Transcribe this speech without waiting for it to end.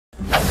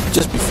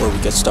Just before we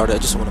get started, I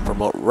just want to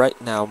promote right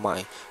now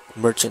my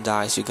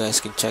merchandise. You guys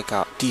can check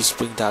out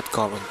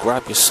teespring.com and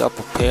grab yourself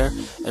a pair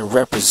and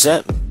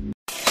represent.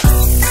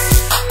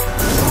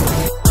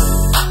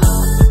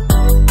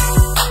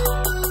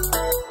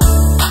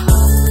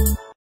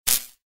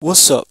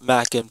 What's up,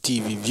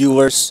 MacamTV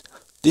viewers?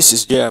 This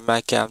is JR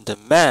Macam, the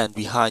man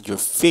behind your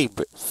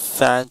favorite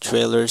fan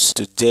trailers.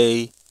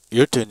 Today,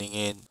 you're tuning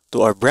in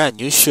to our brand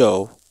new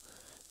show,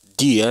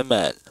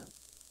 DMN,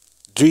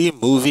 Dream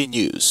Movie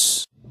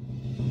News.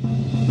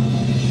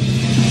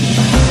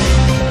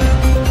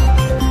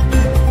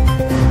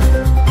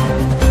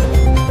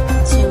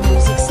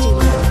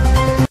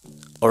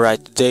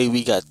 Alright, today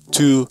we got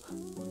two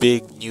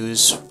big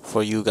news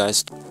for you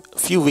guys. A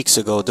few weeks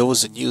ago, there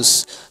was a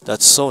news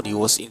that Sony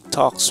was in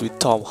talks with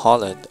Tom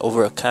Holland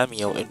over a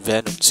cameo in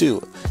Venom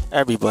 2.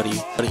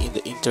 Everybody in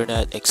the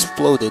internet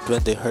exploded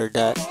when they heard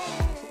that.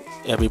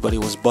 Everybody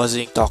was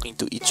buzzing, talking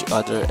to each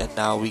other, and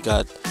now we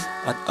got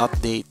an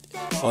update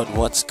on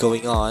what's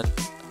going on.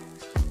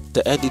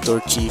 The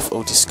editor-chief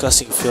of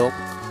Discussing Film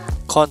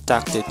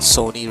contacted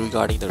Sony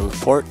regarding the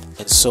report,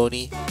 and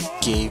Sony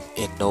gave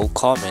a no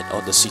comment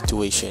on the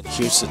situation.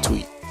 Here's the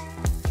tweet.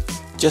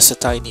 Just a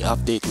tiny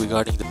update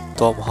regarding the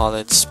Tom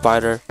Holland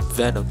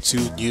Spider-Venom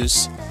 2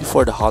 news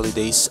before the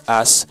holidays,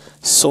 as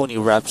Sony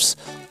reps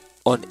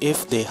on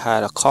if they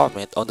had a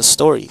comment on the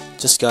story.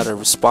 Just got a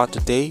response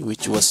today,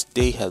 which was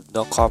they have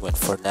no comment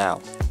for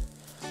now.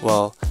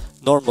 Well,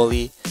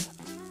 normally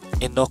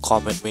a no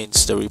comment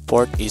means the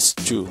report is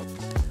true,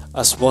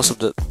 as most of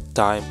the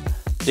time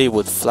they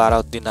would flat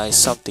out deny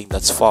something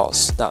that's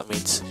false. That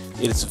means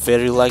it is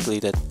very likely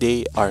that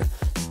they are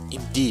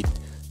indeed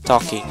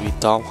talking with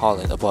Tom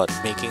Holland about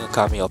making a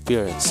cameo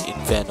appearance in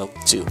Venom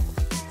 2.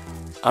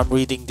 I'm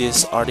reading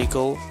this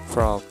article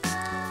from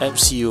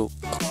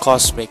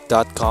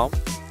mcucosmic.com,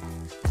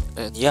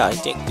 and yeah, I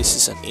think this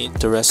is an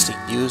interesting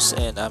news,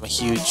 and I'm a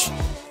huge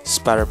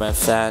Spider-Man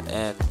fan,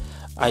 and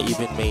I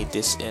even made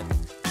this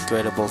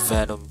incredible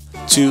Venom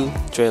 2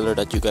 trailer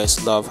that you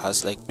guys love,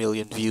 has like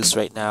million views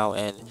right now,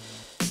 and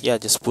yeah,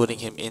 just putting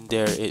him in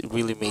there, it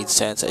really made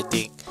sense. I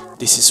think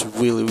this is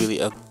really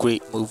a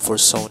great move for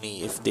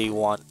Sony if they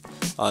want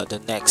the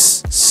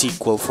next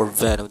sequel for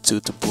Venom 2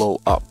 to blow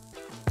up.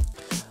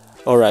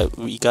 Alright,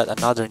 we got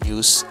another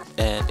news,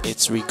 and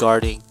it's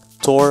regarding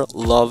Thor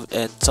Love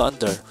and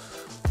Thunder.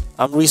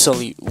 I'm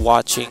recently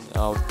watching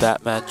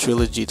Batman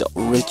trilogy, the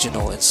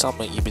original, and some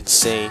might even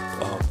say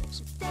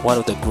one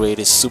of the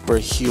greatest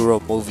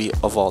superhero movie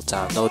of all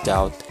time, no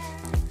doubt.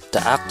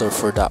 The actor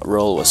for that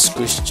role was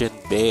Christian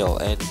Bale,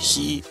 and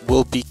he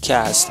will be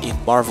cast in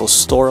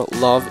Marvel's Thor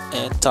Love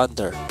and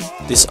Thunder.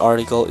 This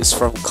article is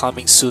from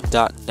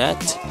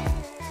comingsoon.net.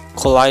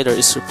 Collider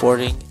is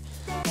reporting.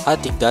 I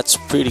think that's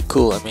pretty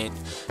cool. I mean,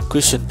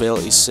 Christian Bale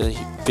is a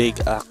big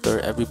actor.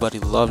 Everybody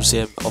loves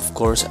him, of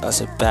course, as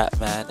a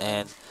Batman,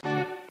 and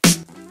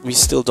we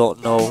still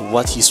don't know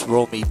what his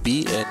role may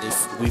be, and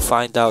if we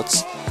find out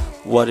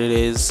what it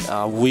is,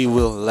 we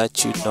will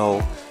let you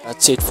know.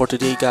 That's it for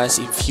today, guys.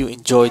 If you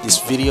enjoyed this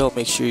video,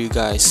 make sure you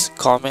guys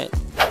comment,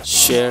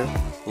 share,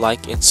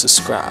 like, and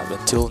subscribe.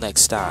 Until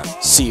next time,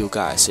 see you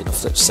guys in the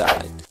flip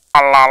side.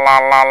 La la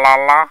la la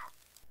la.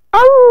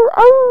 Ow,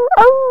 ow,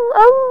 ow.